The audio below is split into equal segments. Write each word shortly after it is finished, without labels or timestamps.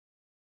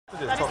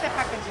That is the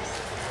packages.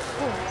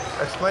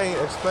 Explain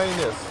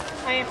this.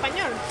 En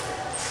español.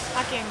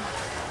 ¿A quién?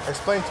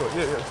 Explain to it.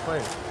 Yeah,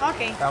 explain.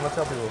 Okay. I'm gonna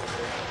tell people.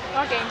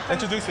 Okay.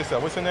 Introduce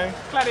yourself. What's your name?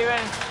 Claribel.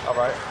 All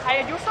right.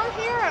 Are you from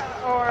here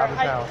or? Out of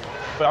town.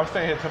 But I'm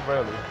staying here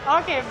temporarily.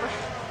 Okay.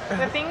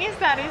 The thing is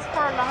that it's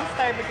for a long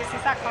stay because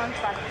it's a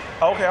contract.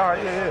 Okay. All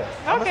right.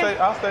 Yeah. Okay.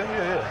 I'll stay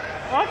here.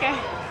 Yeah. Okay.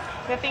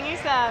 The thing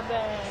is that the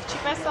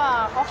cheapest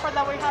offer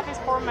that we have is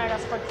 4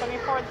 megas for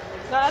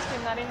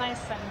 $24.99.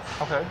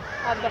 Okay.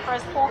 At the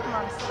first 4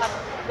 months. At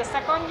the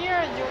second year,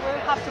 you will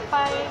have to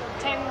pay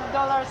 $10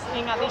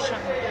 in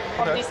addition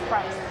of this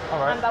price. All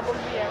right. And that will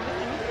be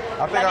everything.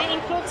 It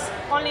includes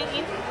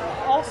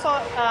also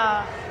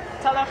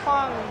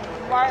telephone.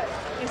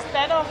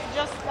 Instead of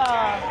just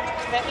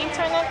the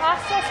internet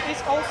access,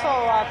 it's also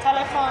a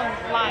telephone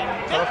line.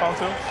 Telephone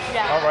too?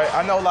 Yeah. All right.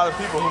 I know a lot of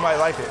people who might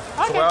like it.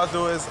 Okay. So what I'll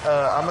do is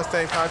I'm gonna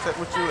stay in contact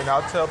with you, and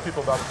I'll tell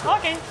people about it too.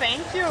 Okay.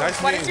 Thank you. Nice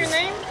What meeting is your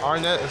name?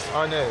 Ernez. It's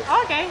Ernez.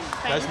 Okay.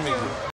 Nice meeting you.